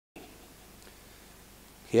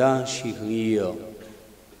Here she here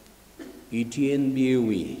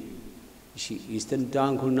ETNBA she Eastern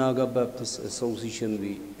Tangkhul Naga Baptist Association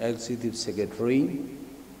we Executive Secretary,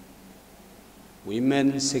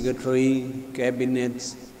 Women Secretary,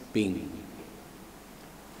 Cabinet Ping,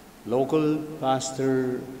 local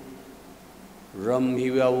pastor Ram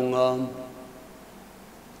Hiwaunga,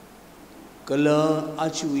 Kala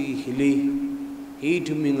Achui Hili, He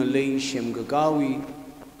to Mingalay Shem Gagawi,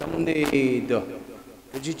 Tamne the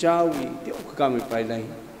Kajichawi, the Okami Pailai,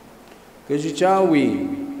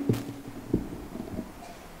 Kajichawi.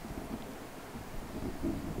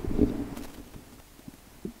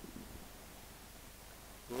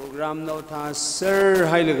 Program now ta sir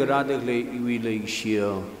Heiligradele Iwile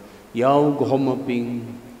Shia Yao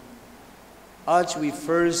Gomaping. Arch we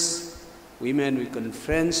first women we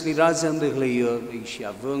conference li razam de Leo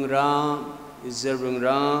Isha Vungra,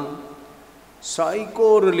 Izervungra,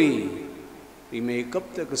 Saikorli, we make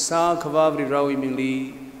up the Kasa Kavavri Rawi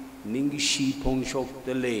Mili, Ningishi Pongshok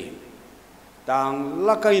de Le, Tang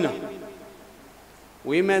Lakaina,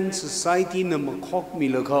 Women Society Namakok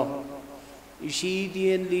Milaka. Ishi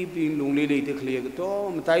DND being lonely later clear to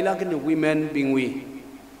Matailak and the women being we.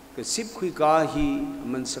 The Sipquikahi,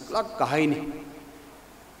 Mansaklak Kahini.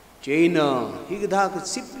 Jaina, he could have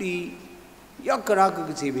simply Yakaraka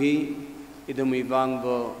Zibi, Idami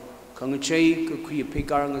Vangbo, Kangachay, Kuya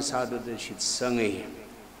Pikarang Sada that she'd sung a.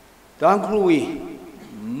 Tangkhul,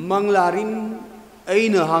 Manglarin,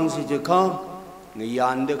 Aina Hangsi Jaka,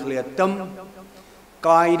 Nayan declare Tum,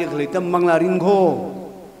 Kai declare Tum Manglarin Ho.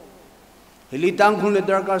 Hili Tangkhul ne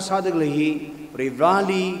darkar sadak lehi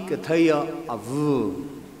Revali Kathaya Avu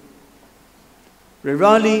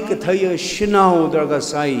Revali Kathaya Shinao darkar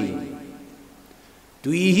sai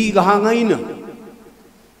Tuihi Gahangaina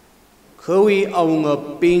Kawi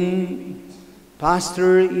Aunga Ping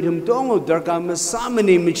Pastor Idam Dongo darkar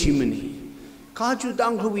Masamane Michimani Kaju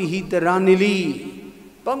Tangkhul hi Taranili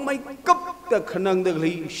Bang mai kap the Kanang the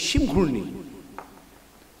Shimkhulni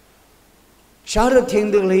Shara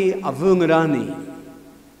Tendali Avungrani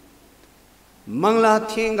Mangla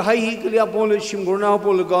Teng Hai Kiliapol Shimgurna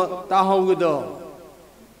Polga Tahogado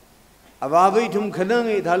Avavitum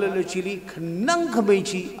Kanang Halal Chili Kanang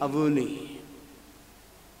Kamechi Avuni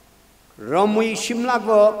Ramwi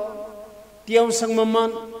Shimlava Tiao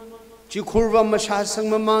Sangmaman Chikurva Masha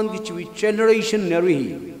Sangmaman Gichi Generation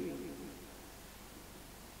Neri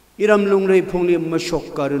Iram Lungreiphung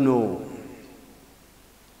Mashok Karno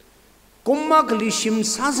Kumma kali shim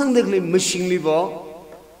sasang dekle machine livo,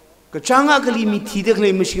 kachanga kali miti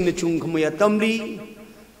dekle machine na chung kumaya tamli,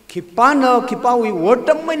 kipana kipawi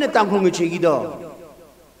watam may na tangkhul nga chegida,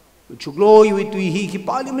 chuklo iwi tuihi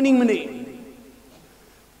kipali maning mani.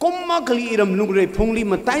 Kumma kali iram Lungreiphung li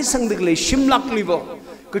matay sang dekle shim lak livo,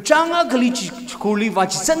 kachanga kali chukuli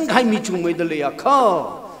vachisang kai mi chung may dale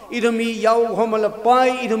akha, irami yaw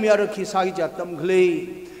homalapay irami araki sagi jatam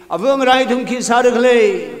kle, avang rai tum ki sara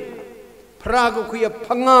kle. Prago kuya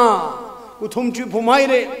panga, utumchu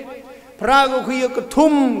pumaire, Prago kuya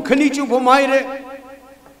kutum, kanichu pumaire,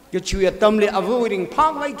 Yachuya tamle avoiding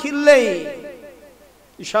pang like kille,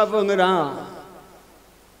 Ishavangara,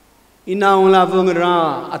 Inaula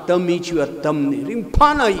Vangara, Atamichu atamni,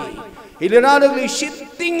 Rimpanai, Hilaragli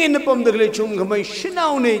shitting in the pum the glechum, Kamai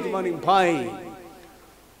Shinaune, Maring Pai,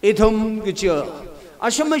 Etum Gicha,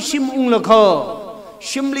 Ashamashim Unglaka.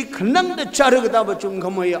 Shimli Kanang the Charagaba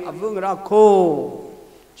Chunkamaya Avungrako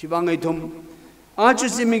Chibangatum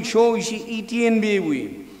Archesimic show she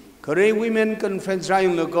ETNBA Kare Women Conference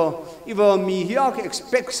Ryan Logo Eva me Yak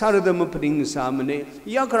expects Saradam opening Samane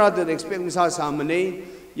Yakara that expects Samane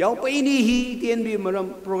Yaupani he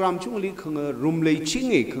ETNBA program Chungli Kanga Rumley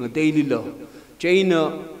Chingy Kanga Daily Law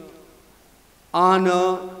Jaina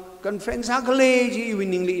Anna Conference Hakale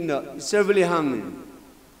winningly in the Servally Hamin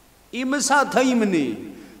Imasa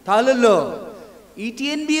Taimani, Talalo,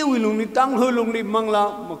 ETNBA will only Tangkhul only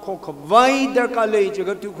Mangla, Makoka, Vider Kale,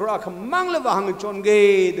 Jagatukraka, Mangla Hangachon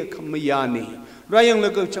Gay, the Kamayani, Ryan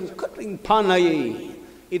Lagacham cutting Panay,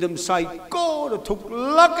 Idam Sai Go, the Tuk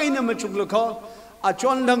Laka in a Machuklaka, a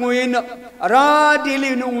Chon Danguin,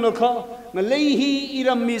 Aradili Nunglaka, Malahi,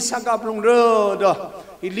 Idam Misaka from Roda,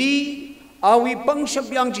 Ili. Awi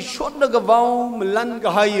pangshap yang ci shot na gavaw melan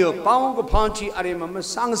gahaya pau gapanchi are mama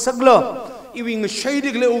sang sagla iwi ngshai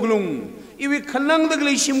degle uglung iwi khanang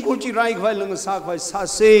degle shim ko ci rai khwai lang sa khwai sa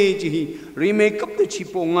se ji Rimai kap de chi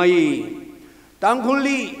po ngai Tangkhul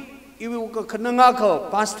iwi ka khananga kha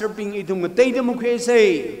pastor ping idum tai de mukhe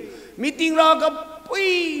se meeting ra ka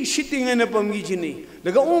pui sitting in a pam gi chini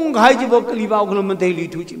daga ung ghai ji bo kali ba uglum dei li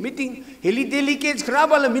thu chi meeting heli delicates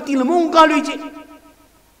khraba la meeting la mung ka lui chi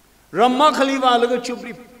Rama Khalifa laga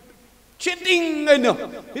chupri cheating ngay no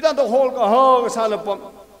hita to hall ka ho sala pom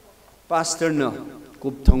pastor no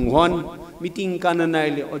kup thongwan meeting kana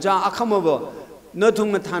naile oja akhama bo no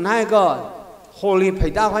thung na thanai ka holy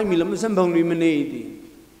phaida phai milam sam bang ri mane di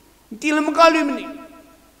tilam ka li mane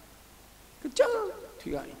ka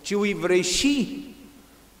thiai chui vreshi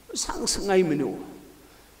sang sangai mano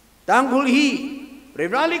Tangkhul hi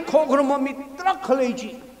revali khokhroma mi trak khalai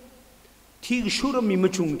ji thi shura mi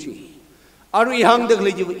machung ji aru ihang dak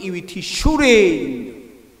le ji iwi thi shure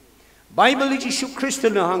Bible ji shu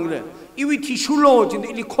Christian hang le iwi thi shulo ji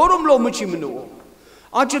li khorom lo machi mano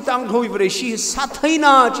ach Tangkhul vreshi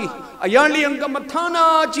sathaina ji ayali ang ka mathana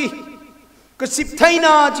ji ka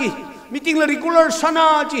sipthaina ji meeting la regular sana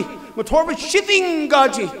ji mathor shitting ga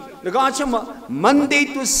ji Monday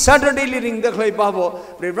to Saturday ring the clay babo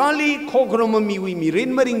revali khokhroma mi wi mi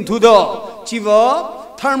rin maring thu do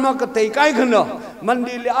chiwa tharma ka tai kai khana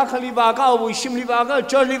Monday le akhali ba ka wi shimli ba ka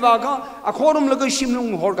chali ba ka akhorum la ka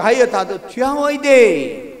shimlung hor gai ta do thya hoi de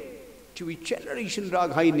chiwi generation ra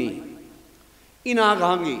gai ni ina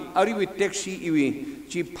gangi ari wi taxi iwi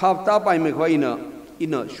chi phapta pai me khoi na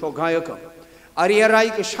ina shogai ka ari arai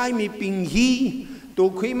ka sai mi ping hi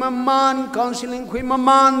Tuikui maman counseling kui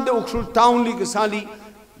maman de Ukhrul town li kasali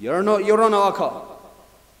yorona aka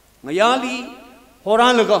ngayali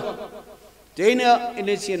horan laga jena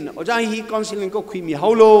initian ojai hi counseling ko kui mi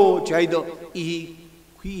haulo jaido I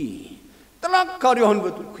kui talak karyo hon bu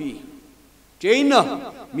kui jena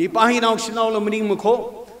mi pahi naw sinaw la mning mkho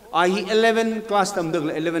I 11 class tam dak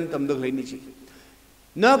 11 tam dak le ni chi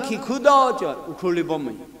na ki khuda ja Ukhrul li bom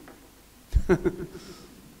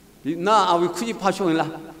na awi khuji phashong la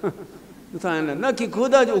utana na ki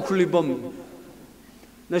khoda jo Ukhrul bom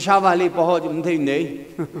na shawali paho jum thei nei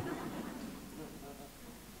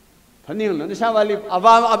phaning na shawali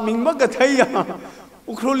aba aming ma ka thai ya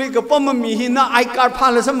Ukhrul ka pom mi hi na I card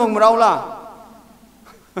pha la samong raw la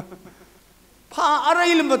pha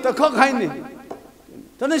arai lim ta kha khai ni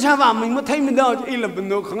tana shawa ming ma thai mi da ilam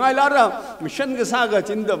no khangai la ra mission ka sa ga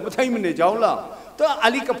chin da ma thai mi ne jaw la to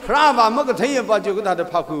ali ka phra ba ma ka thai ba jo ka da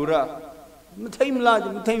pha khu ra ma thai mla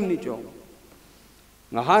ma thai ni jo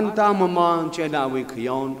nga han ta ma ma che da we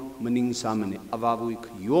khyon maning sa mane awabu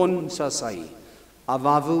khyon sa sai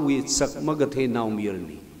awabu we sak ma ga the naw mir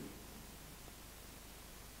ni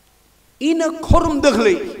ina khorum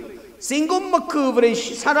dakhle singum ma ku bre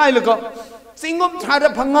sarai la ka singum thara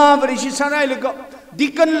phanga bre sarai la ka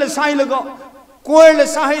dikan la sai la ka koy la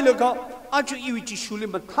sai la ka achu iwi chi shule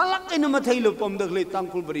ma thalak ina ma thailo pom dakhle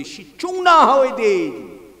Tangkhul bari shi chungna hoi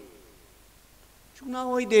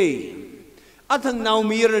de athang naw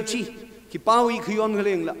mir chi ki pawi khyon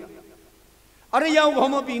khleng la are yaw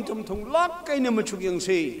khoma ping thum thung lak kaina ma chukyang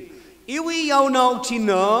se iwi yaw naw chi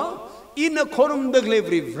na ina khorum dakhle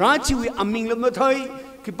bri vrachi wi aming la ma thai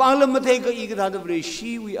ki pa la ma thai ka I ga da bri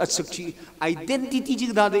shi wi asak chi identity ji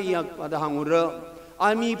ga da ya pa da hangura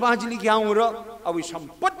ami pa ji li kyang ura awi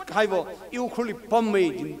sampat khaibo Ukhrul pom me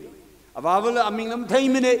jin awawala aming lam thai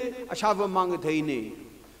mine ashava mang thai ne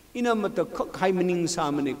ina mata khai mining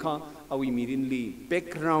sa mane kha awi mirin li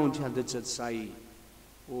background ha da chat sai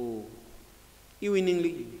o iwining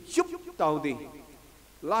li yup taw de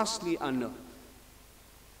lastly anna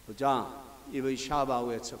ja iwi shaba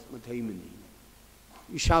we chak ma thai mine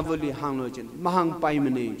ishavali hang lo jin mahang pai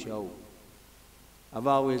mine jaw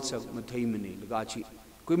awawe chak ma thai mine laga chi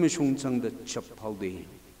kui me sung chang da chap phau de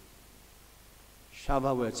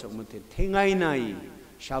shaba we chak ma the thengai nai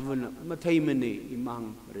shavana ma thai mane imang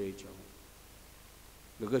re jaw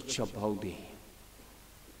laga chap phau de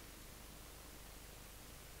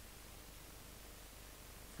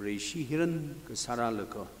Freshi hiran ka sara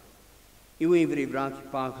laka iwe vre brak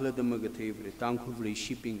pa khla da ma ga the vre Tangkhul vre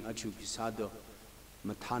shipping achu ki sada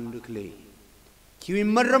ma than rkle kiwi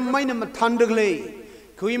maram mai na ma than rkle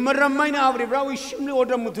kiwi maram mai na avre brawi shimli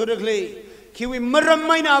order mu thur rkle kiwi maram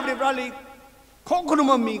mai na avre brali khokhnu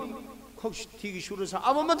ma mi khok thi gi shuru sa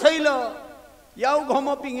aba ma thaila yaw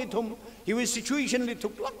ghoma ping thum hiwi situation li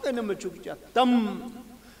thuk lak na ma chuk cha tam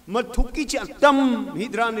ma thuki cha tam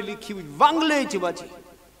hidran li kiwi wangle chi ba chi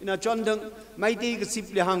ina chondang mai te ga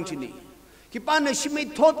sip le hang chi ni ki pan na shimai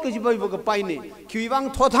thot ka ji ba ba ka pai ne kiwi wang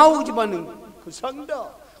thothau ji ba ning ku sang da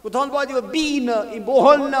ku thon ba ji bi na I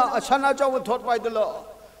bohol na achana chaw thot pai de la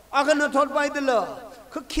aga na thot pai de la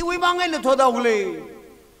ka kiwi wang ai na thot au le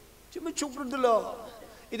chi ma chuk ru de la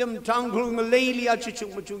idam Tangkhul ma leili a chi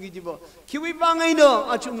chuk ma chu gi ji ba kiwi wang ai na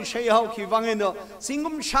a chung shai hau ki wang ai na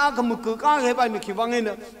singum sha ka mu ka he pai na ki wang ai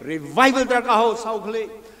na revival dar ka ho sau khle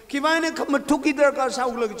Kiwai ne Mathuk ki dar ka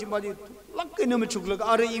sauk lag chi ma ji lak ke na ma chuk lag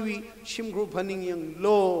are iwi shim group haning yang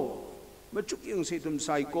lo Mathuk yang say tum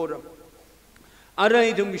sai kora.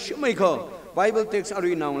 Arai tum shumai ko Bible text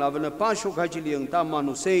ari naung lavana pasho kajili yang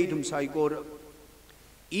tamanu say tum sai kora.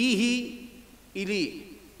 Ihi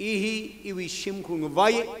iwi shim kung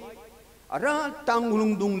vai. Ara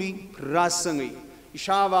Tangkhul dungli prasangai.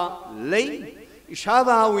 Ishawa lay.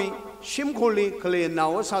 Ishawa awi shim kuli kale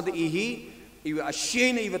nawa sad ihi iwi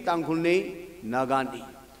ashen iwi Tangkhul ne Nagani.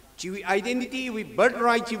 Jiwi identity iwi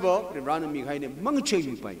birthright jiwa rana mikai ne mangche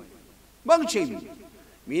iwi pai. Mangche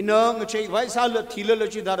Mina ngche vai sal thila lo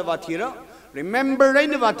chi dara vathira. Remember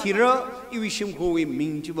rain vathira iwi shim kuli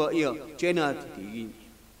ming jiwa iya jena ti.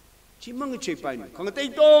 Chi mangche pai ni. Kang tai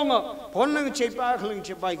tong phonang che pa khling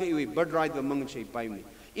che pai ke iwi birthright wa mangche pai ni.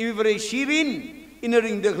 Iwi very shirin in a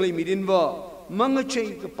ring de klei midin wa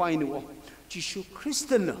mangche ke pai ni wo. Jishu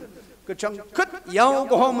Christian Kachang cut yao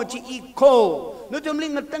go home chi eco. No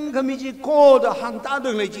tumbling a tanghamiji ko the hang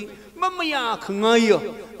tadung leji. Mamaya kangayo.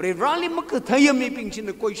 Very rally makataya mapping in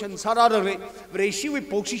the question sarada. Very shiwi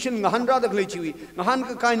position Ngahanda the Glechiwi.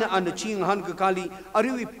 Nahanka kaina and the ching Hanka Kali. Are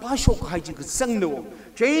you pasho kaji sangno?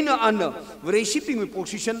 China under very shipping with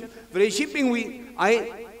position. Very shipping we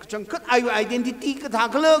I cut I identity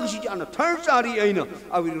katakala on a third area.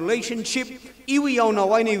 Our relationship. Iwi yauna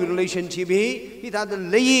wine relationship he had the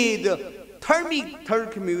laid thermic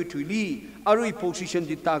third community li ari position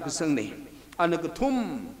di ta kasang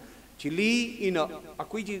anagatum chili in a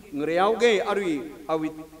akwiji ngreauge ari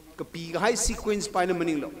awi kapi high sequence pa na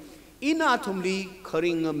manilo ina thumli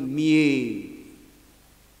kharing mie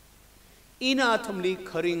ina thumli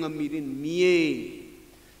kharing mirin mie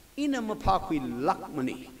ina mapakwi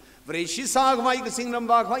lakmani Vreshi sagmai kasing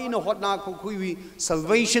namba kwa ina hotna kukui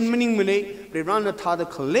salvation meaning mene rana thada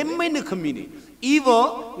kalem in the community.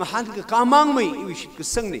 Evo ngahan ka kamang mai iwi shit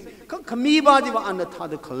kasang ni. Ka kami ba di ba ana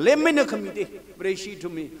thada kalem in the community. Vreshi to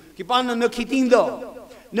me. Kipana na kiting do.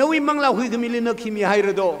 No we mangla hui kamili na kimi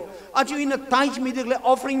haira do. Achu ina taich mi dekle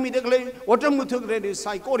offering mi dekle watam mutuk re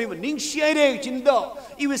psychori ning shire chindo.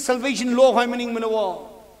 Iwi salvation law hai meaning mene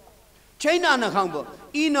wo. China na khangbo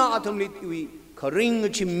ina atomlit iwi Karing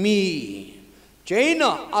chimi,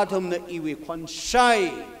 China atom na iwi kwan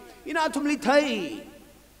shai, ina atom litai,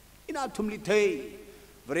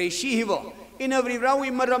 Vreshi hivo, in every rawi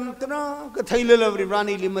maram tra, Kataila every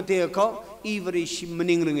rani limate ko, every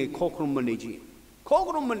shimmaning ring a cockrum maniji,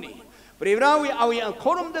 cockrum money, Brevrawi awi a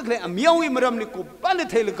corum de clay, a meowi maram nico,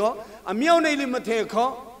 Balatelco, a meone limate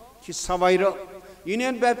ko, she's Savaira.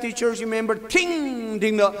 Union Baptist Church remember ting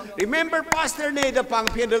ding the remember pastor ne the pang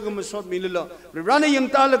pia de masot mililo rana yang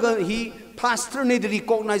talaga he pastor ne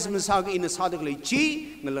recognize masag in a sadak le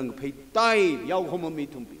chi ngalang pay tai yaw home mi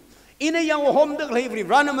tumpi in a yaw home de le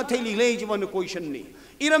rana mateli le ji wan question ni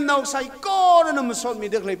iram now sai ko na masot mi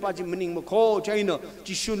de le pa ji mening mo ko china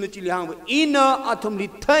ji shun chi hang ina atom li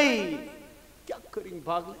thai kya karing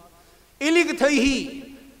bhag le ilig thai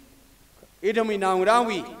hi idam ina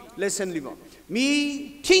rawi lesson libo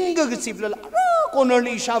Me tinga gitsibla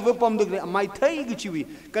konorli shavu pomdugre my thai gichiwi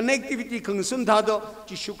connectivity kungsun thado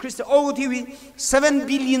Jishu Christ o TV 7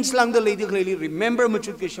 billion slang the lady clearly remember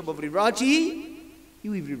machut ke shab of rirachi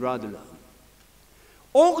you will radula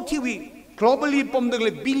o TV globally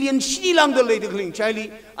pomdugre billion shilang the lady clean chili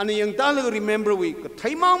and a young tal remember we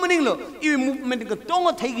thai ma maning lo you movement ka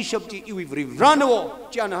tonga thai gi shabji you will rano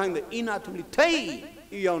jana hang the inatuli thai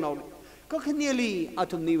you know Kaknearly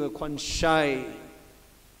atom niwa kwan shai.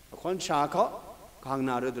 A kwan shaka, kang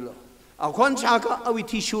naradula. A kwan shaka, a we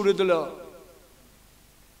tissue redula.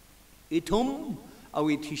 Itum, a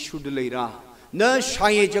we tissue de lera. Na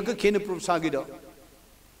shai jaka kin prosagida.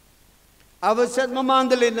 I was said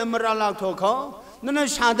Mamandale Namarala Toka, Nana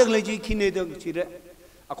Shadak Leji Kineda Chire.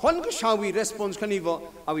 A kwan shawi response caniva,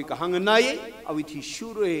 a we kahanganai, a we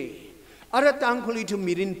tissue. Ara Tangkhul to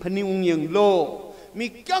Mirin Paniung Yang Law. Me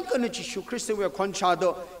kyankana Jishu Christ we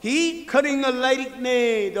conchado. He cutting a light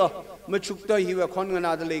ne the Machukta he were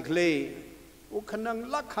conganada lake lay. O kanang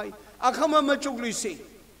lakai. Akama Machukli say.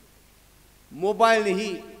 Mobile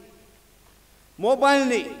he.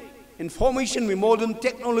 Information we modern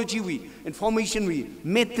technology we. Information we.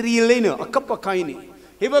 Materialina. A kapakaini.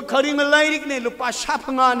 He were cutting a light ne lupa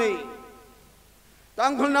shapangane.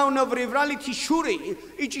 Tangkhul now never reality shure.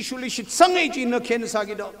 Ichishuli should sangage in a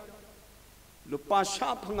Kenasagido. Lupa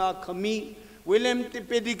shapanga kami William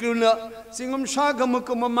Tipedigruna Singum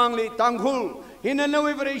Shagamukuma Mangli Tangkhul Hina no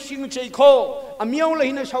every shing ko a miola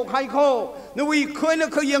hina shaukai ko no we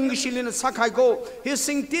koinaka young shilin sakai ko he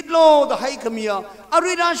sing titlo the haikamia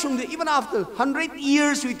aridashung even after 100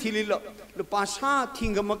 years with Tilila Lupa Sha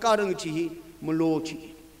Tinga Makarang Chihi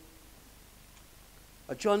Molochi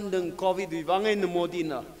a John Deng COVID Vanga in the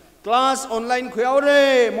Modina class online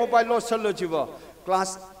khuyaure mobile lo salo jiwa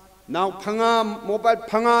class now phanga mobile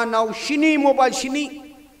phanga now shini mobile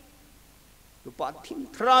shini lupa tim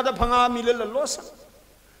trada phanga milala losa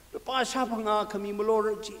lupa sha phanga khami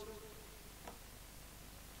malor ji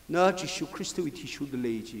na Jishu Christu iti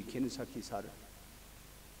shudle ji kensa ki sar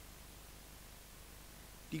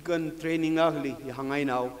Deacon training agli hangai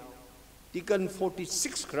now Deacon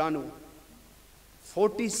 46 grano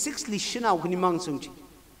 46 li shina ugni mang sungchi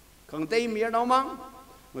kang dai mi na mang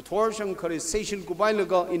ma thor sang khare session ku bai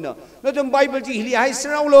laga ina na dam bible ji hili hai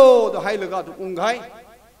srau lo do hai laga to ung gai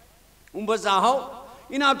ba za hau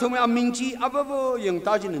ina thome aming ji ababo yang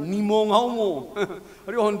ta jin ni mong hau mo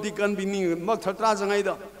ri hon Deacon bi ni mak thatra jangai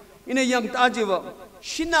da ina yang ta ji ba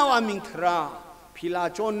shina wa ming thra phila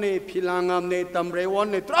chon ne philangam ne tamre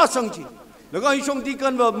won ne tra sang ji laga ishong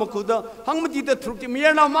Deacon ba makhuda hangmati da thruti mi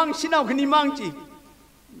na mang shina khni mang ji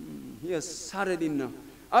yes saradin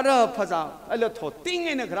ara phaza ala tho ting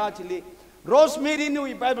ene gra chili rosemary nu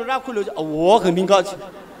bible rakhulo awo khning ga chi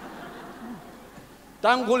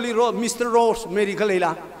Tangkhul ro Mr Rosemary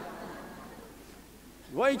khalela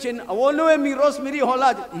wai chen awo no mi rosemary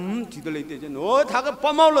hola ti de le te no tha ga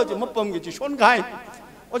pamau lo ji ma pam ge ji shon khai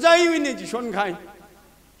oja yi ne ji shon khai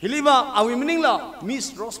hiliba awi mning la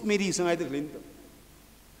Miss Rosemary sangai de klin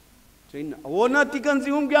chen awo na tikan ji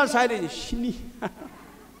hum kya sai de shini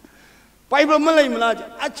Bible malay malaja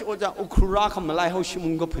ach oja Ukhrul ka malay ho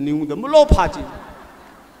shimung ga phniu da mlo phaji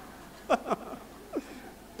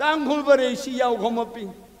Tangkhul bare si yaw khoma pi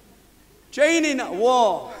chaini na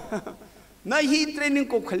wo na hi training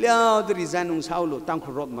ko khlia de resign ung saulo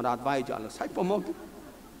Tangkhul rot marat bai ja la sai pamok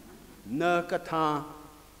na ka tha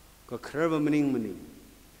ka khraba mning mning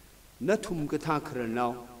na thum ka tha khra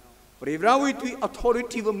naw Varewuina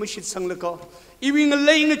authority wa mishit sanglaka Iwing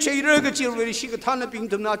laying a chair, very she got Tana being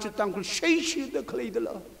the natural Tangkhul, she the clay de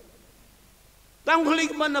la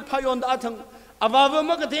Tangkhul man a pie on the atom. Avava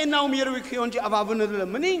Magate now mere wikionji Avavana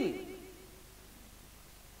meaning.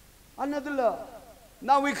 Another law.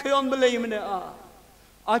 Now we can believe in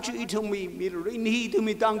Archie to me, Mirinhi to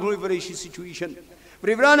me Tangkhul very situation.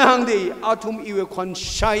 Varewuina hang day, Atum Iwe Kon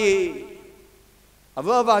Shaye.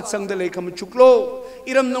 Avava sang the lake Machuklo,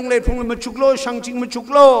 Iram Lungreiphung Machuklo, Shangching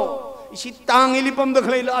Machuklo. Isi tang ilipam de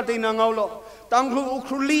khlai la te na ngaulo Tangkhul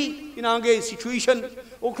Ukhrul in ange situation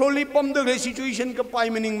Ukhrul pam de situation ka pai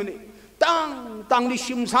mening mene tang li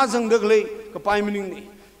shim sa sang de khlai ka pai mening ne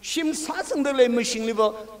shim sa sang de le machine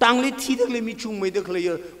liver tang li thi de le mi chung me de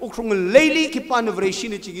khlai Ukhrul leili ki pan of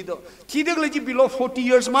reshin chi gi do thi de khlai ji below 40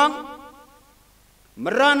 years mang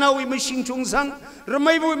marana wi machine chung sang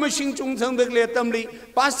Rimai wi machine chung sang de khlai tamli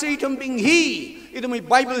pasai tam bing hi it my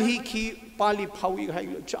Bible hi ki Pali Pawi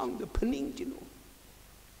Hailo Chang the Pening Jino.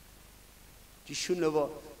 Jishunava,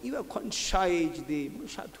 you are conscious de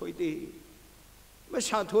Mashatoi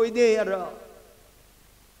de Ara.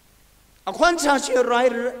 A Quansashi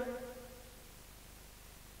rider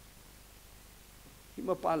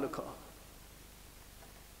Himapalaka.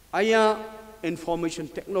 Aya information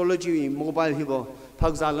technology, mobile hibo,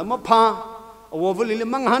 Pagzala Mapa, a Wovali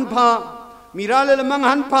Manghan Pa, Mirale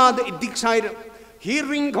Manghan Pa, the Dick side.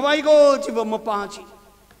 Hearing Kawaigo Chiva Mapachi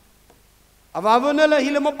Avavanala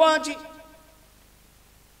Hila Mapachi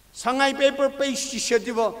Sangai paper page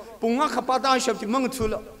Shediva Pungaka Patash of the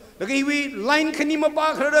Mangtula. The Giwi line Kanima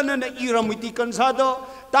Bakran and the Iramiti Kansado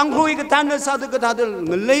Tangkhul Katana Sadakadal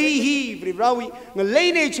Malayi Varewuina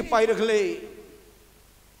Malay Chipai clay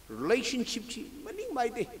relationship Maning by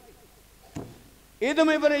day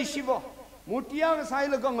Edamevere Shiva Mutia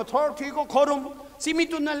Silagang authority go Korum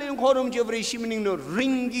Simitu na leong korum jevre shimning no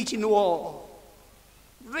ringi chinwo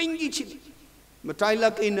ringi chin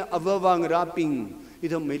matailak in avawang rapping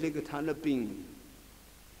ito mele gathana ping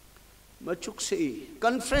machuk se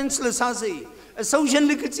conference la sa se association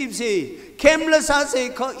likachip se kem la sa se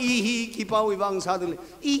kho I hi ki pa wi bang sa de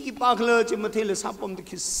I ki pa khla che mathe la sapom de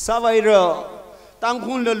sawai ra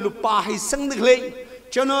Tangkhul la lupa hi sang de khle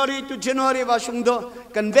January to January Washington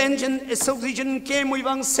convention association came with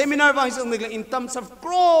one seminar in terms of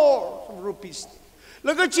crores of rupees.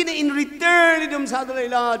 Look at in return them sadly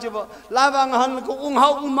large lavang han ko ung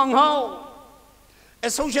hao umang hao.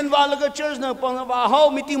 Association valaga church na pang how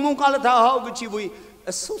meeting mong kalat how gachiwi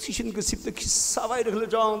association ko sip the kisawai de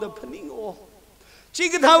klajang the paning o.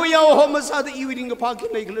 Chigat how yaw ho masada iwing the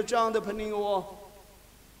parking like klajang the paning o.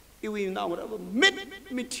 Iwi now whatever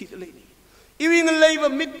mit lady. Iwing a labor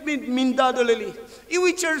mid minda the lily.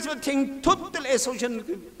 Iwi church will think total association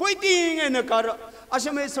pointing and a car.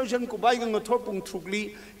 Asame association ko buying a torpung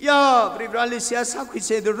trugli. Ya, Varewuina Saku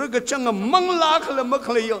said the Rugachang a Manglakala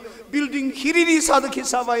Makalaya building Hiridi Sadaki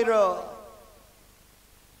Savaira.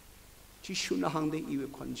 Chishuna hang the iwe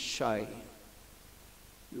konshai.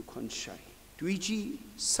 You konshai. Tuiji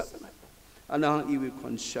sakna. Anang iwe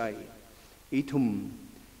konshai. Itum.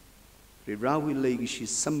 Rirawi legishi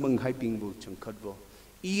sambang hyping bo changkadbo.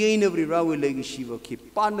 Iyan of Rirawi legishi wo ki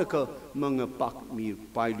panaka mga pak mi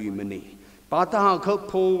pailu mani. Pataha ka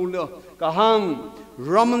pole kahang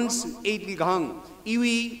Romans 8 kahang.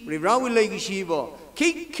 Iwi Rirawi legishi wo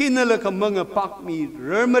ki kinala ka mga pak mi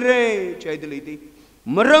remere chaydaliti.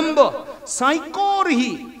 Maramba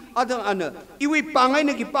saikori. Ada ana iwi pangai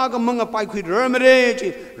na kipaga mga pai kui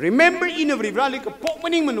remere. Remember in of Rivrali ka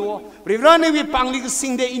pokmaning manwo. Rivrani we pangli ka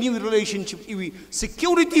sing de in relationship iwi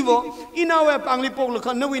security wo. Inawe pangli pok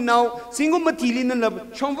la na we now singo matili na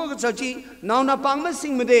lab chongvo ka chachi now na pangma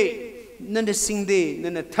sing made nana sing de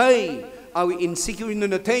nana thai awi insecurity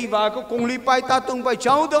nana thai wa ko kongli pai ta tung pai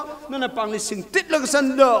chau do nana pangli sing tit la ka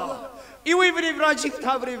san do. Iwi Vrivra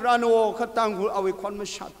Chikta Vrivrano, Tangkhul, awi Kwanma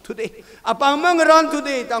shot today. Apang Mangaran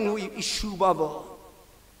today, Tangkhul issue babo.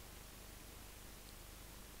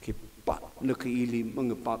 Kipat Nakaili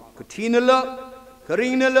Mangapak, Katinala,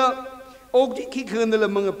 Karinala, Okti Kikanala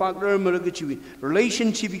Mangapak, Mergachi,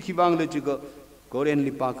 relationship Kivang the Jiga, Korean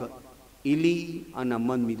Lipaka, Ili,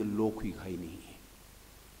 Anaman me the Laakui Haini.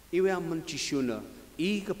 Iwe Aman Chishuna,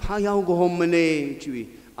 Ika Payao go home mane, Chiwi,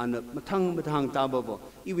 and Matang Tababo.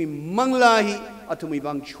 Iwi manglahi atumi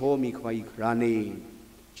bang chomi kwai krane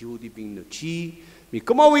judi ping no chi mi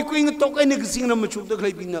kama wi kwing tok ai ne sing na machuk da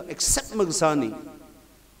klai ping na accept magsani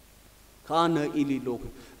kana ili lok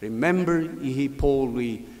remember I Paul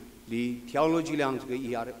we the theology lang ga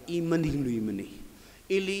I ar imani lui mani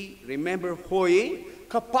ili remember hoye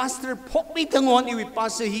ka pastor phok mi tangon iwi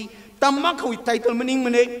pastor hi tamak wi title maning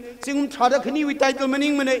mane singum thada khani wi title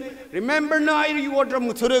maning mane remember na you order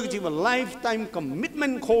muthura ji lifetime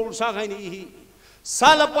commitment call sa khai ni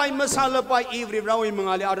salapai masalapai every rawi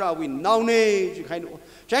mangali ara wi naune ji khai no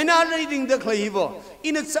china reading the klaivo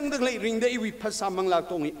in a sang the klai ring the iwi phasa mangla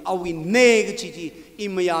tong awi ne ji ji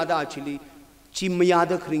imayada chili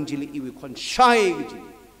chimayada khring chili iwi khon shai ji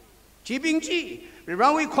ji bing ji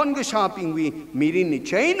rawi khon ga shopping wi Mirinhi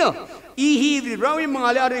China Ihi Rawi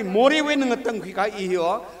Mangalari More when a Tangkhul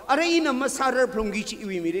Ihio are in a Masara from Gichi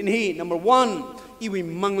Iwi Mirinhi. Number 1, Iwi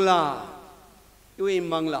Mangla. Iwi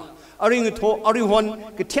Mangla. Are in a to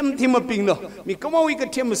Ariwan, Katem Timapingo. Mikamo we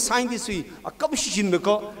could tell scientists a Kapshin the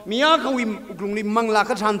co. Miaka we gloomy Mangla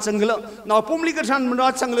Katan Sangla. Now Pumlikatan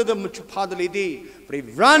Marat Sangla the Muchupadali day.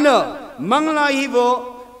 Frivrana Mangla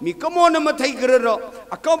Hivo. Mi kamo na matay gerero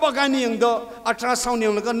akaw bagani ang do ultrasound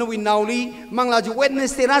yung lagan nawi nauli mangla ju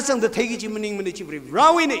Wednesday rasang da tagi ji maning mani chi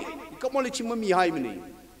rawi ni kamo le chi mi hai mani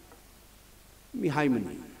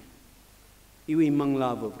iwi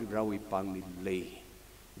mangla bo rawi pang ni le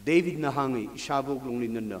David na hangi shabo glong ni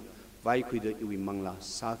nana vai kui da iwi mangla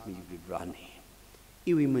sak mi rani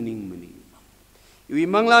iwi maning iwi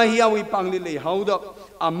mangla hi awi pang ni le how da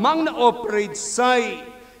amang na operate sai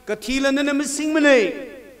katila na missing mani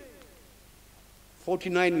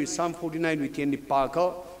 49 with Psalm 49 with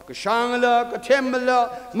ETNBA Kashangala,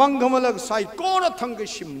 Katemala, Mangamala, Saikora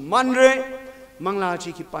Tangashim Mandre,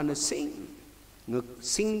 Manglachi Kipana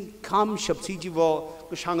sing Kam Shapsijivo,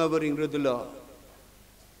 Kashangavering Redula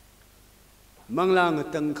Manglang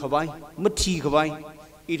Tangkavai, Mati Kavai,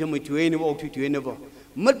 Itamituenavo, Tuenavo,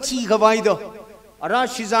 Mati Kavaido,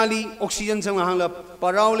 Arashizali, Oxygen Samahanga,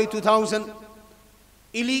 Parauli 2000.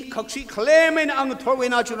 Ili kakshi claim ang thorwe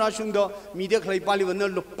na churashung do media clay pali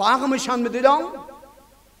vanal lo pagam shan med dong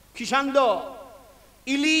kishan do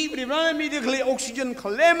ili vrivra media clay oxygen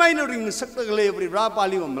claim na ring sakta clay vrivra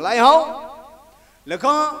pali vam lai hao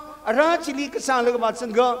lakha ara chili ka sang la ba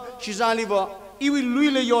sanga shizali ba iwi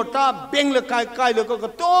lui le yota beng la kai la ko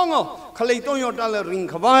tong khalai tong yota la ring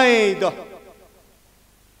khawai do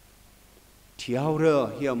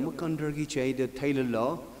thiaura hiya mukandar gi chai de thaila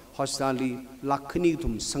lo Hostali Laakui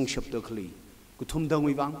tum sangshap the Kli, Gutum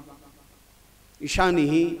Dangwivang Ishani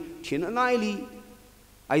he, Tiennaili,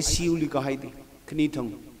 ICU Likahaidi,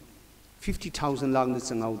 Knitung, 50,000 lang the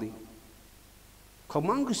Sangaudi.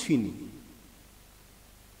 Comangus Fini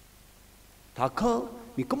Taka,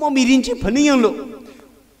 Mikamo Mirinchi Panianlo,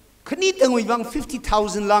 Knitang with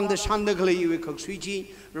 50,000 lang the Shandakli with Kokswiji,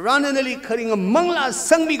 randomly cutting a mangla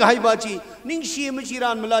sangbi haibachi, Ningshi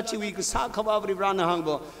Machiran Malachi, we could Sakabri Rana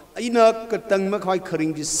Hango, Ina Katang Makai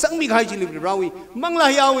cutting the sangbi haiji Rawi,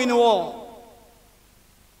 Mangla Yawi no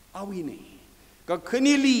Awini.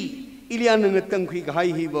 Kakanili, Ilian and the Tangkhul Hai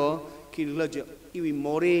Hivo, Kilaja, Iwi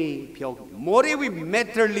More, Pio, More we met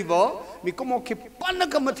her livo, Mikomo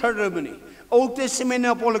Kipanaka Matermini. Old Testament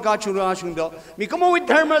apologa churashunda. Me come with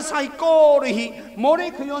thermal psycho he more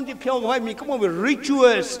kayon di pyo me come with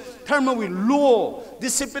rituals, thermal with law,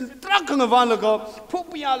 discipline trakang avalaga,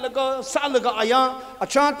 popia laga, salaga aya, a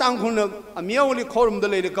chant Tangkhul a meoli corum the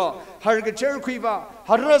ladica, Harga Cherquiva,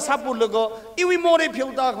 Harra Sapulaga, iwi more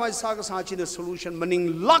pyo dark my sagasachi the solution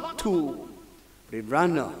meaning luck to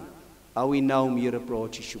Rivrana. Are we now mere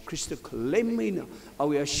approach issue? Christa Clemina, are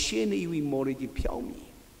we a shene iwi more di piaumi?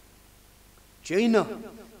 Jaina,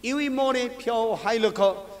 iwi more piao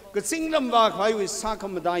hailaka, good singlam back why we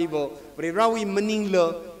sakamadaivo, Brawi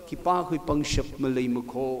maningla, Kipaki pungship Malay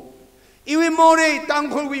Mako. Iwi more,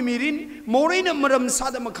 Tangkhul we mirin, Morena Madam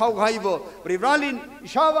Sadamakau Haivo, Brivalin,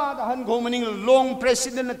 Shava, the Hanko Maning, long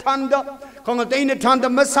president Tanda, Kongatana Tanda,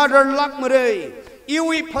 Masada Lakmare,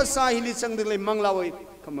 Iwi Pasai Lisang de Manglawe.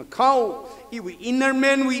 Come a cow, iwi inner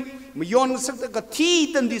men we Mayon Santa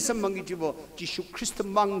Gatit and this among it, Jishu Christa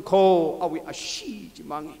Manko, are we a she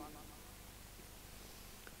Jimangi?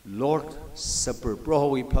 Lord Supper, bro,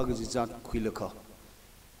 we pagazizat quilaka.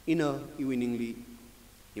 Inner, iwiningly,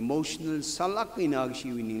 emotional salak in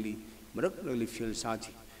agshi winningly, miraculously feel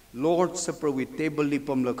sati. Lord Supper with table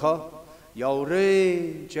lipum laka,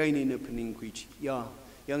 Yaure, Jane in a peninquich, ya,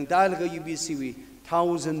 young Dalaga UBC we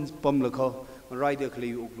thousands pumlaka. Rider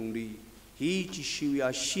Clay Ukhrul, he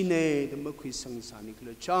Chishuya Shine, the Makui Sang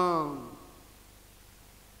Sanikla Chang.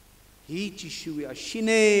 He Chishuya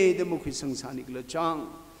Shine, the Makui Sang Sanikla Chang.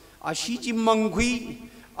 Ashiji Mangui,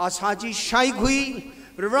 Ashaji Shaigui,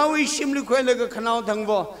 Rawi Shimlu Quelaga Canal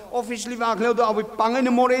Tangvo, officially Vaklo, are we Pangan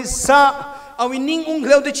Moresa, are we Ning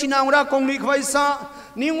Unclo the Chinamra Kongli Kwaisa,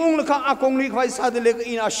 Ning Unlaka Akongli Kwaisa, the leg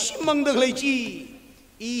in a Shimang the Leji,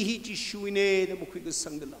 E. Chishuine, the Makui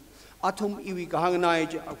Sangala. Atom iwi kahanganai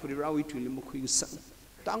je akuri rawi tu limu kui sang.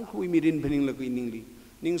 Tangkhul mirin pening lagi ningli.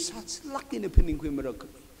 Ning sats laki ne pening kui merak.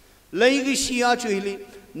 Lagi shia tu hili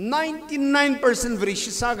 99% veri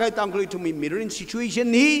shisa kai Tangkhul tu mi mirin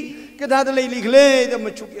situation hi. Kita ada lagi le da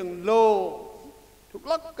macuk yang low. Tuk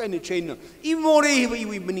lak kai ne chain. Imore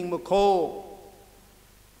iwi pening mako.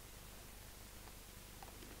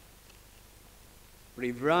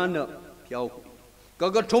 Rivrana piau.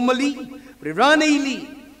 Gagatomali Rivrana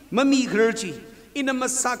ili. Mami clergy in a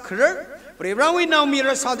massacre, Varewuina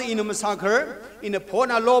Mirasada in a massacre, in a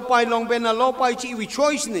pona low pie long ben a low pie chi we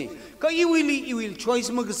choice ne. Ka you will choice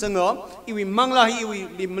Magasanga, you will Mangla, you will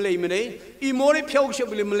Limlemene, you more Pioship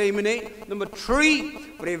will Limlemene. Number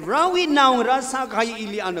 3, Varewuina Rasakai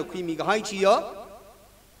ili ana Quimi Haichia,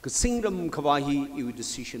 Kasingdom Kawahi, you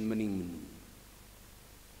decision meaning.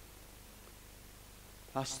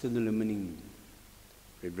 Pastor the meaning.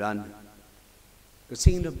 Rebran. The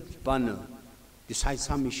kingdom banner decide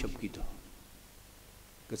samishap kita.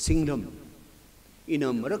 The kingdom in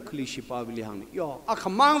a miracle shipabili hang. Yo,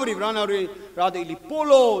 akamang rivrana rather ili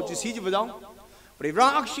polo jisiji badang.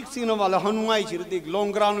 Rivran akshik sino wala hanungai chirte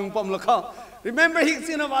long ground pam laka. Remember he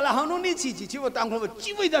sino wala hanuni chichi chiwa Tangkhul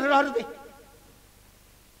chiwi dar rarde.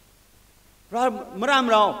 Maram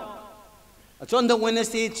rao. Achonda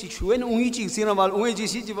Wednesday chichuen ungi chik sino wala ungi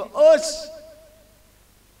jisiji ba us.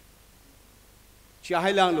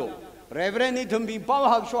 Chahilanglo, Reverend Itumbi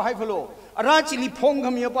Pawhag Shohaifalo, Arachili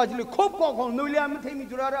Pongam Yapajili Koko, Nuliam Temi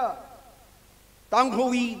Durara,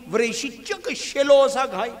 Tangkhul, Vreshi Chuk Shelo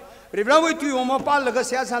Sagai, Reverend to Omapal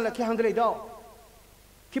Gasiasa like Handre dog.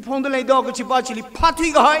 Keep on the lay dog Chipachili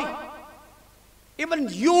Pati Gai. Even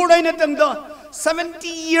you rain at them 70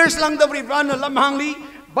 years long the Reverend Lamhangli,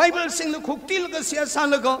 Bible sing the Kuktil Gasiasa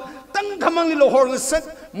Lago, Tangkamang Lohor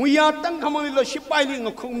set. Muya Tangkamang lo shipaling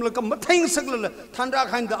a cum like a matang sagla, Tandra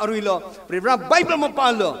kind the Arilla, Rivra Bible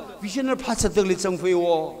Mapala, visionary parts of the Litsang for you.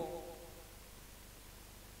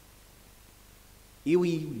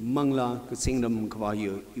 Iwi Mangla could sing them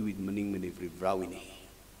Kawayo, Iwi Maning Mini Varewuina.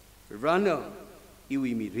 Rivrana,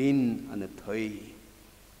 Iwi Mirin and a toy.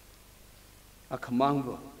 A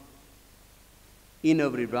Kamanga in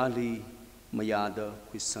every rally, Mayada,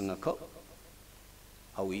 with Sangako.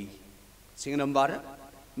 Awi sing them bara.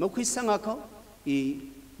 Mokisangako,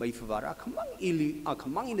 by Favara,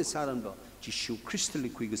 Akamang in the Saranda, Jishu crystal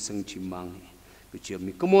quick sang Chimang, which you have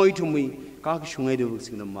me come to me, Kakshunga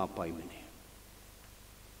in the Mapai.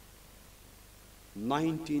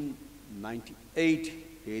 1998,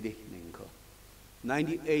 Lady Ninko.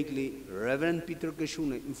 98, Reverend Peter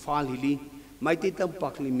Kashuna in Falhili, Mighty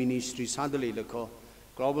Tampakli Ministry, Sadale Lako,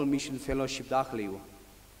 Global Mission Fellowship Dakhliwo,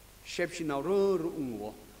 Shepshina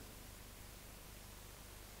Ro.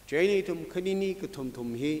 Janitum Kanini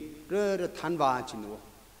Katum he, Rur Tanva Chino,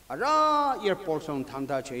 Ara airport on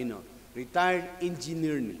Tanta Chino, retired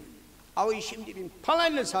engineer. Our ship in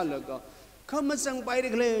Palana Salaga, Come sang by the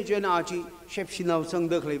clay, Jenachi, Shepshinau sang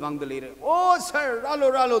the clay bang the later. Oh, sir,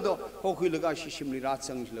 Ralo do, Hokulagashi Shimli Rat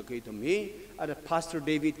sang locate to me at a Pastor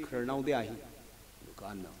David Colonel de Ahi.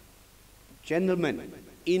 Gentlemen,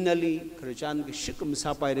 inali, Krajan, Shikum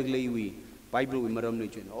Sapai the Glawi, Bible with Maram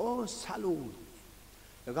Nugent. Oh, Salu.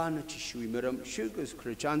 The Gana Chishui Maram, Shukas,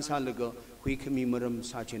 Krajan Salaga, Quikami Maram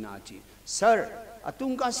Sachinachi. Sir,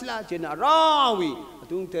 Atungasla Jena Rawi,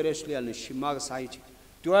 Atung Terresli and Shimag Saich.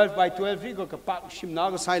 12 by 12 rigo ka pak shim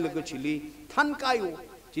naga sai la ka chili than kayu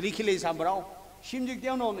chili khile sa brao shim jik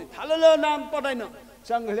tiao no ne thalala nam padai na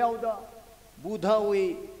sang leo da buddha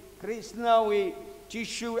we krishna we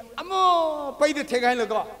jishu amo pai de thegai la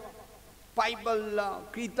ka bible la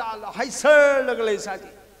krita la hai sir la ka le sa ji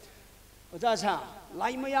oja sa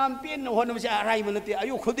lai mayam pien no hon ma sa rai ma te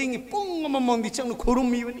ayu khuding pung ma mong di chang khurum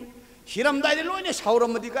mi ni hiram dai de loine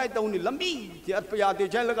sauram di kai tauni lambi ti at pa ya de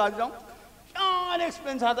chai la ka jong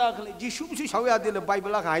expense hada Jishu Shawya de the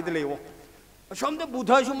Bible like hide levo. Some the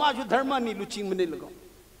Buddha Shumashu Dharmani Luching Manilago.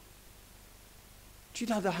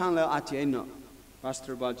 Chita the Hangla Atiena,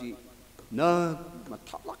 Pastor Baji, no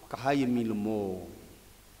Matalak Kahaya Milamo.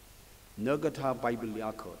 Nagata Bible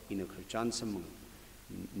Yako in a Christian Samung,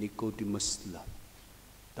 Nicodemus La,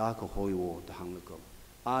 Dark Hoyo, the Hangago.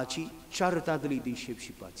 Archie, Charata the lady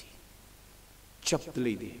Shipshipati. Chop the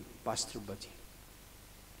lady, Pastor Baji.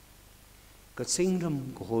 Ka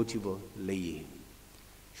singram ko hojibo lei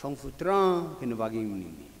shong futra ken waging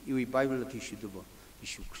ni iwi bible ti shidubo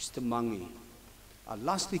isu christ mangi a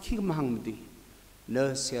last week mahangdi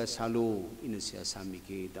la sia salo in sia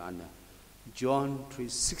samike dana John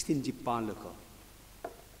 3:16 ji palaka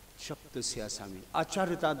chapter sia sami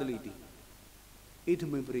acharita daliti it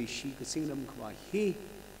me breshi ka singram khwa he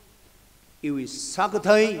iwi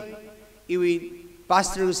sagathai iwi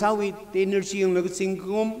pastor sawi energy ng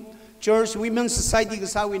singkum Church Women's Society ka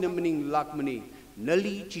sawi na maning lakmani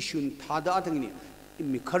nali chishun thada atangini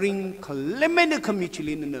imikaring kalemena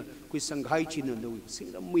kamichilin na kui sanghai china no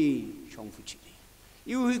singramui chongfuchi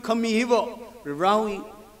you kami hibo rawi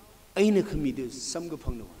aina kami de samga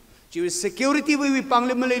phangno ji security we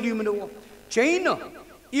pangle malay lumno chaina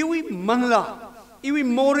iwi manla iwi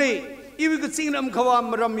more iwi ka singram khawa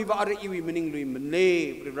marami ba ara iwi maning lui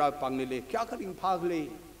mane ra pangle le kya karing phagle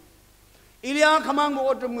Ilya kamang mo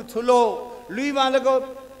order mo tulo, lui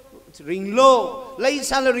malago ring low, lay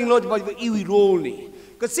sala ring low, but iwi rolling.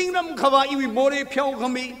 Kasingram kawa iwi more piao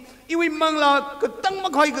kami, iwi mangla, katang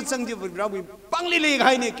makoy kasang di rawi, pangli le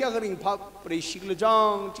haine kya ring pop, preshik le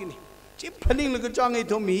jang, chip paling le jang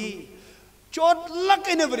ito mi. Chot lak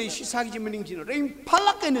in every she sagi meaning chino, ring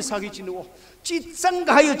palak in the sagi chino, chit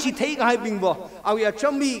sangayo chitake high bingbo, awi a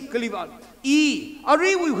chumbi kaliban.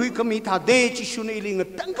 Ari we come it a day, Chishun, a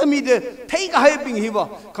tankami de take a hyping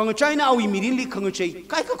hiva, Kong China, we Mirinhi Kongche,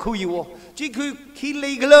 Kaikakuyo, Chiku,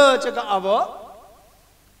 Kilegla, Chaka Ava.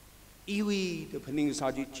 Iwi, the Pening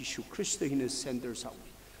Saji, Chishu Christa in the center south.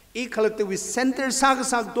 E collected with center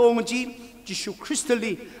Sagasak Domaji, Chishu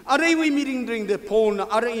Christally, are we meeting during the pole,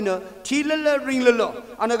 are in a tiller ringlalo,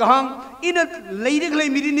 and a gahang, in a lady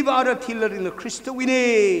Mirinhi Vara tiller in the Christa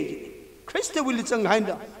Winne. Christa will sang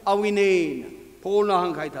hinda, awine,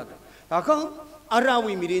 Pona Hankaita. Taka,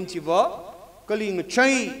 Arawi Mirinchiva, Kaling a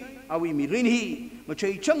Chay, Awi Mirinhi,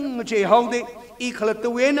 Machay Chung, Machay Howde,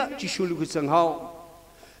 Ekalatuena, Chishulu sang how.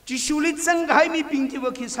 Chishulit sang Haimi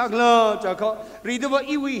Pinkiva Kisagla, Jaka, Ridava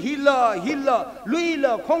Iwi, Hilla,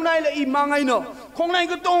 Luila, Kongaila Imangaino,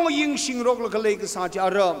 Kongaika Dong Ying Shing Rock like a lake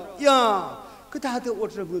Sajara. Ya, Katata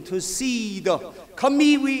water to see the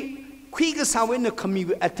Kamiwi. Quick as how in the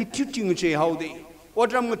community attitude in a how they.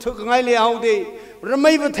 What I'm took an eye how they.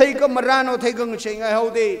 Remember take a Marano take on a chain how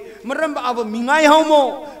they. Maramba of a Mingai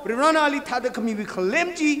homo. Rirana Ali Tada community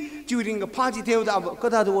Kalemji during a party tail of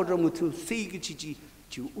Kata water to see Gichi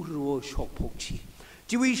to Uro shock pochi.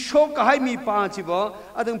 Do we shock a high me party bar?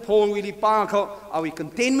 I don't Paul Willie Parker. Are we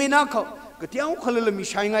contain me now? Gatiao Kalami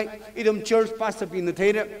Shanghai. Idum church pastor in the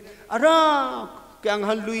tater. Ara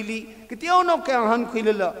Ganghan Luili. Gatiao no Ganghan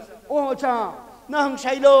Quilla. Oh, cha, Nang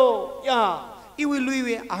Shilo, ya, Iwi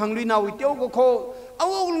Louis, a hungry now with Yoko. I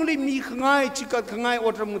will only me Kangai, Chica Kangai,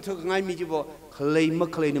 water Mutukangai Mijibo, Clay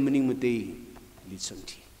Maclean, Manimate, listen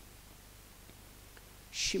to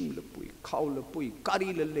Shimlapui, Kaulapui,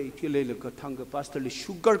 Karila, Tilele, Katanga, Pastor,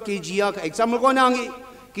 Sugar, Kijiak, example Gonangi,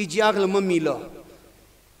 Kijiak, Mamila.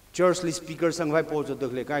 Churchly speakers and vipers of the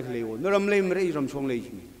Lekakle, Nuram Ray from Chong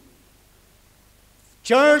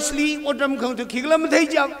Churchly, what I'm going to Kilam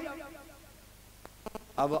Tejak.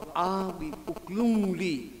 Our Abi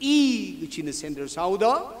Uklungli, which in the center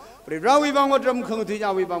Sauda, but Rawi Banga drum come to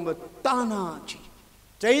Yawi Bamba Tanachi,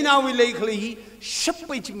 China we lay clay,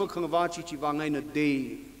 shepherding Makavachi Wangina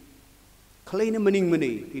day. Clay maning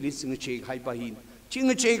money, he listened to Chake High Bahin.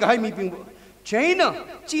 Chinga Chake High me Bimbo. China,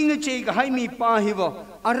 Chinga Chake High me Pahiva,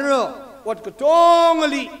 Ara, what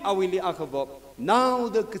Katongally, Awili Akabo. Now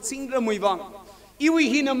the Katsingram Wivang. Iwi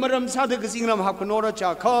Hina Maram Sada Kasingram Hakanora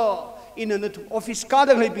Chaka in an office card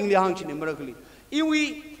helping the Hanchin Meracli.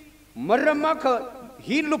 Iwi Maramaka.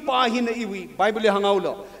 He lupa hina iwi Bible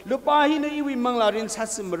hangaula lupa hina iwi manglarin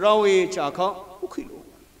sasim rawe chaka ukhilu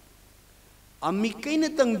amikai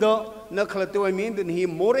tangda nakhlato I mean then he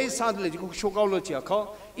more sadle ko shokaulo chaka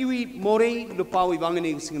iwi more lupa wi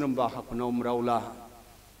wangani singram ba hapnom raula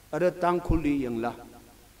ara tangkhuli yangla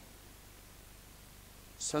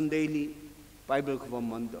Sunday Bible ko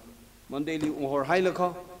Monday or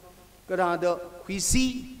hailaka kada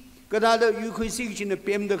huisi Kadada you could see in the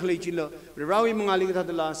PM the Claychilla, Rawi Mangalika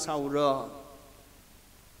de la Saura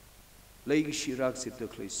Lake Shirak sit the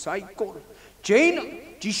clay. Psycho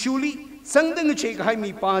Jane, Jishuli, something check high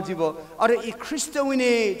me partible, or a crystal in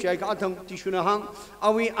a Jagatam Tishunahang,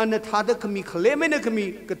 are we under Tadakami,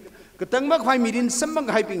 Clemenakami, Katanga High Midin, some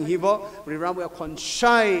hyping hiva, Rawa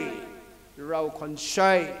Conshai, Raw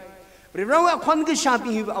Conshai, Rawa Conga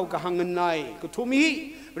shopping hiva Alkahanganai,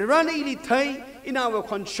 Kotumi, Rirani Tai. In our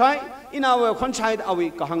conchai, are we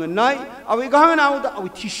Kahanganai, are we going out our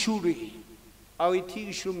tissue? Our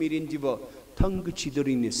tissue meeting diva,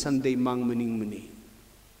 Tangchidorin, Sunday Mang Maning Mani.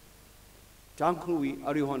 Tangkhul,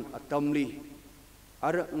 Arihon, Atamli,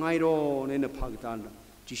 Ara Nairo, and a Pagdana,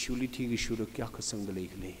 Jishuli Tigishu, Kyakasang the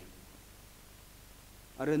Lake.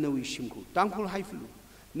 Ara no Shimku, Tangkhul Haiflu,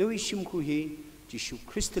 no Shimku he, Jishu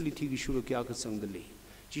Crystally Tigishu, Kyakasang the Lake.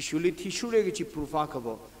 Jishuli Tishu Regichi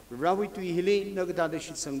Profakabo. Rawi to Hili, Naga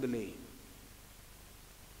shit sang the lay.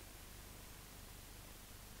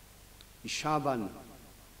 Ishavan,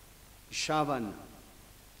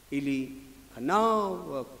 Ili,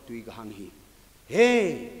 Kanao, Tuikui.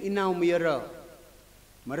 Hey, Inau Mira,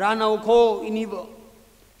 Marana Oko, Inivo,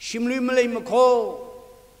 Shimli Malay Mako,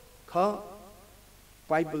 Ka,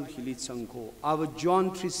 Bible Hilit Sanko, our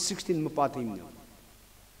John 3:16 Mapatim.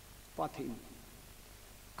 Patim.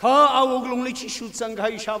 Ka awuglong shoot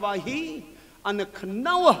sanghai shabahi and a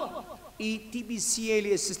kanawa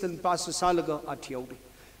ETBC assistant pastor salaga atiobi.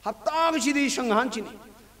 Haptachi di shanghanchini.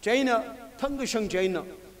 China, Tangashang China.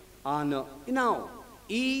 Anna inao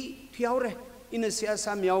tiaure in a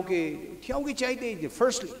siasa miauke, tiauki chaite,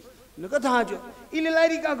 firstly. Nakataja,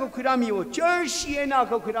 Ililarica Kuramio, Church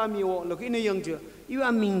Yenaka Kuramio, look in a young girl. You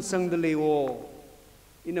are mean sang the leo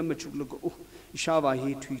in a machulogo.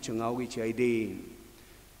 Shabahi tweeching out which I did.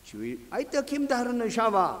 I took him down the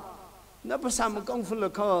Shava. Never some gong full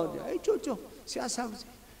of card. I jojo, Siasam.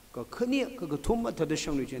 Go Kunia, go Tumba to the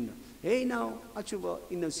Shang. Hey now, Achuba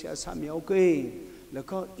in the Siasami, okay. The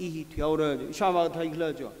card E. Tiora, Shava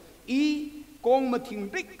Taiglajo. E. Gong Mating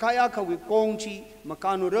Big Kayaka with Gongchi,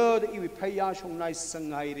 Makano Road, Iwi Payashong nice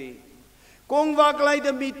Sangaire. Gong Vaglai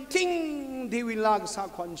the meeting, they will lag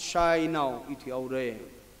Sakon shy now, Itiore.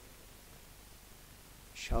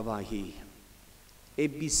 Shavahi.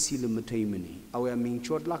 ABC Limitamini, our mean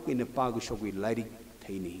short luck in a park shop with lighting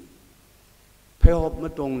tiny. Pay up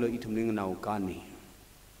Matong the eating now Gani.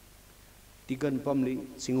 Digan Pomley,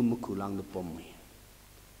 Singumakulang the Pommy.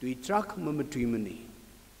 Do we track Mamatrimini?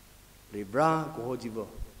 Rebra, Gohojiva,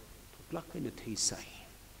 to luck in the Taysai.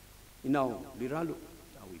 You know, Liralu,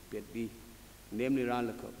 we bet be, namely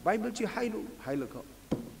Ralaka. Bible Chi Hilaka,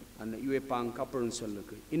 and the Uepang Copper and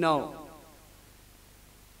Solaka. You know.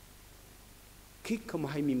 Kick come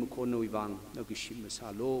high me Makono Ivang, Nagishim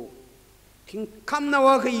Salo. King come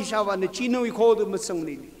now, Ishawa, and the Chino we call the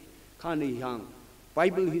Masangli. Kani Yang.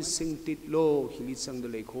 Bible his sing it low, he leads sang the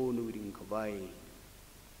lake hole in Kawai.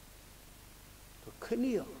 The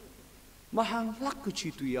Kania Mahang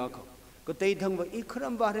Lakuchi to Yako. Got they tongue by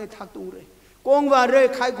Ikram Vare Tature. Gong Vare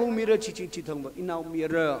Kaiko Mirror Chichitanga, in our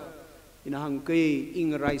mirror, in a Hanke,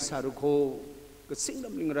 in rice Haruko. Got sing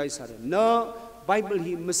them in rice. No. Bible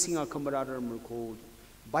he missing a camarader code.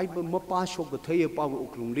 Bible Mapasho Gataya Power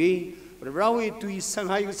Ukrumli, Rawi to his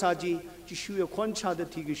Sanghai Saji, Jishu Concha the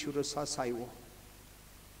Tigishura Sasaiwo.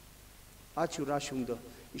 Achurashunda,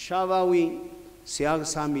 Ishavawi, Siag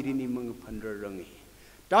Samirini Mang Pandarangi.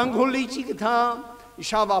 Tangkhul Chikata,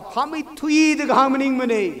 Ishava Pamit Tui the Harmoning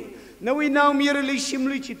Mane. Now we now merely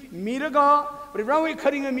Shimlichit, Miraga, Rawi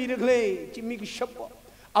cutting a miracle, Jimmy Shapa.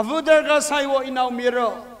 Avodaga Saiwa in our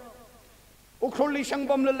mirror. Ukhrul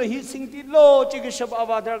Shangbam Lahi sing the low, Chikashab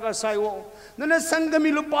Avadarga Saiwo. Nana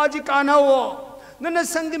Sangami Lupaji Kanawo. Nana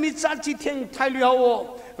Sangami Sachi Tang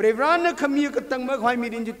Tailuo. Revrana Kamika Tangma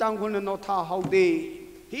Mirinhi Tangkhul and not how day.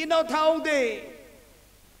 He not how day.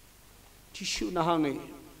 Tishu na hangi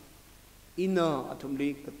ina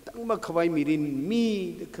atumli katang makawai mirin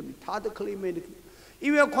mi the kamita the klime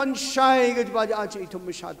iwe kon shai ga baja achu itum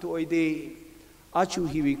shatu oide achu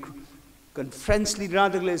hiwi conference li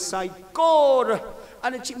radle sai kor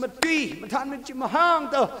ana chi matui mathan me chi mahang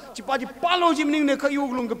ta chi pa chi palo ji mning ne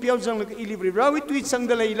khayug lung ka piao jang le ilibri rawi tui sang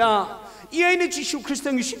de leila iai ne chi shu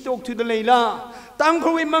christian gi shitok tu de leila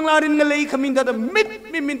Tangkhul we manglarin na lei khamin da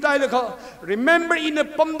mit min tai le kha remember in a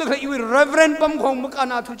pam da iwi reverend pam khong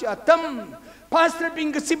makana thu cha tam pastor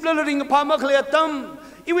ping ka sipla ring pa ma khle tam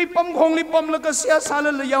iwi pam khong li pam la ka sia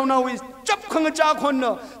sala le yaw na wi chap khang cha khon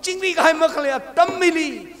no chingwi ka hai ma khle tam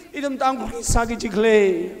mili idam Tangkhul sa gi chi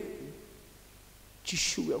khle chi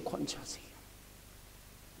shu ya khon cha si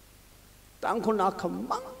Tangkhul na kham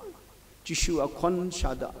mang chi shu ya khon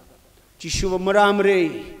sha da chi shu maram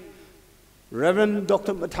re Reverend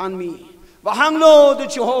Dr. Mathanmi, Bahanglo the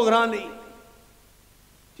Chohograni.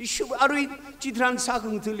 Tishu Arui Chitran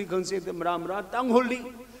Sakung Tuli Concept the Mramra,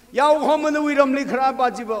 Tanghuli, Yao Homan the Wiram Likra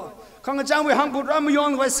Bajibo, Kangacham we Hampu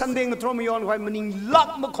Ramayon by Sunday and Tromayon by meaning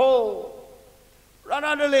Lak Mako,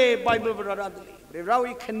 Radadale, Bible Radadale,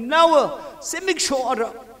 Rawi can now Semic show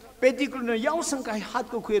order, particularly Yao Sankai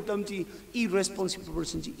Hatko Kuetamji, irresponsible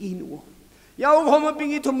person in Yao Homa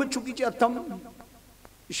being it to Machuki Atam.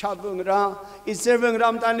 Shabung Ra is serving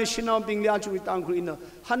Ram Danishina being Yachu with Tangkhul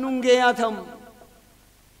Hanunge Atam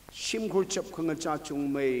Shimkur Chap Kungachachung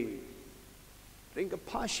May Ring a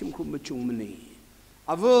Pashim Kumachumani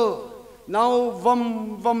Avo now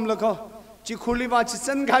Vom Laka Chikuliva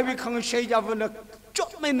Chisan Kai Kang Shade of a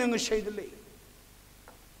Chopman and a shade of lake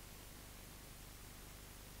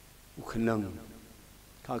Ukanang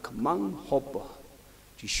Takamang Hopper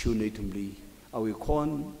Chishunatumli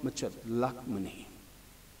Awikon Machat Lakmani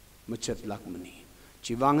Machat Lakmani.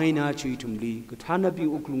 Chivangai na chitumli, Katana bi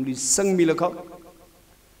uklungli sang milaka.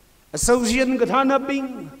 Associate Katana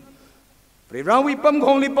bing. Prerawi pam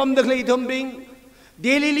kongli pam the clay tumbing.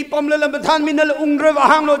 Daily pam la batan minal ungra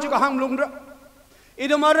hang logic hang lungra.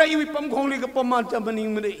 Idomara iwi pam kongli kapamata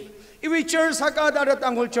baning mali. Iwi church hakada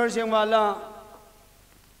Tangkhul church yang wala.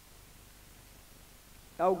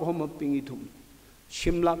 Yao homa pingitum.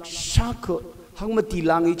 Shimlak shaka. Hangmati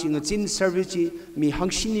langi ching a chin service mi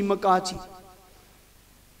hangshini makachi.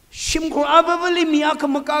 Shimko abavali miaka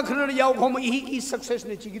makakra yaw homa he success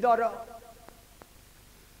ne chigidara.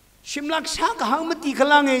 Shimlak shaka hangmati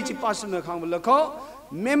kalangi chi pasana hangmalako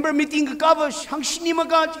member meeting cover hangshini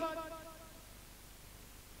makachi.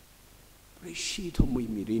 Reshit homui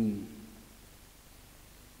mirin.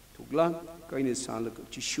 Tugla kaine salak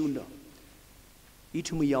chishuna.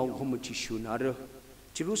 Itumi yaw homa chishunara.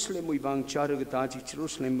 Jerusalem we bang Charagataji,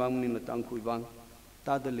 Jerusalem bang in the Tangkhul bang,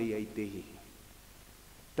 Tadali Aitehi.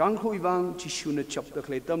 Tangkhul bang Chishuna chop the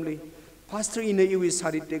Claytamli, Pastor in a US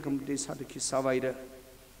had it taken this had a Kisavaida.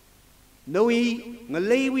 Noi,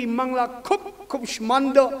 Malawi Mangla Kup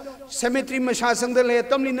Shmando, Cemetery Mashasang the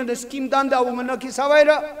Latamlin and the scheme Danda woman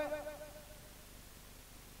Kisavaida.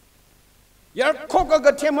 Yar Koka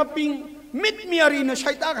Gatema Ping, meet me arena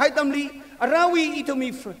Shaitak Haitamli. Arawi ito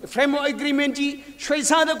mi framework agreement ji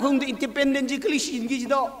shwaisada kung the independent ji klishin gi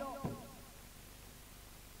do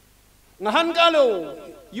ngahan kalo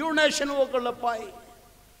your national worker lapai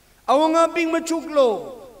awanga ping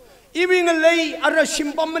machuklo ibing lay ara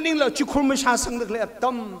shimpam maning la chikhur ma sasang de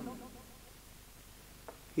atam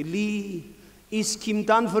ili iskim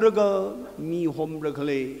tan furaga mi hom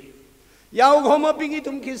rakhle yaw homa ping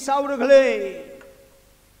itum ki saw rakhle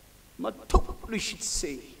Mathuk lishit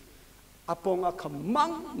se Aponga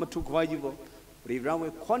kamang Mathuk wajibo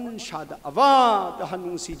Riramwe kon shada ava the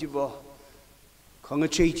hanung sijibo Konga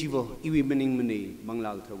chejibo iwi mening mene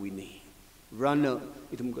manglag trawini Runner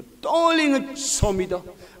itum go tolling somida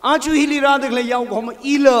Aju hili radakle yaw homa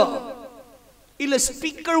ila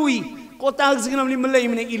speaker wi Kotag zinam li malay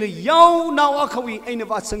mene ila yaw naw akawi ay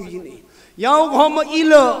nabatsang yini Yaw homa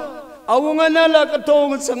awunga nala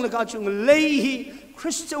katong sang lakachung lehi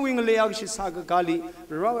Christian wing layout she saga gali,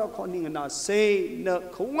 Rawa Koning and I say, no,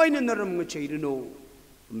 Koina Naram Chadino,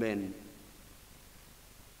 men.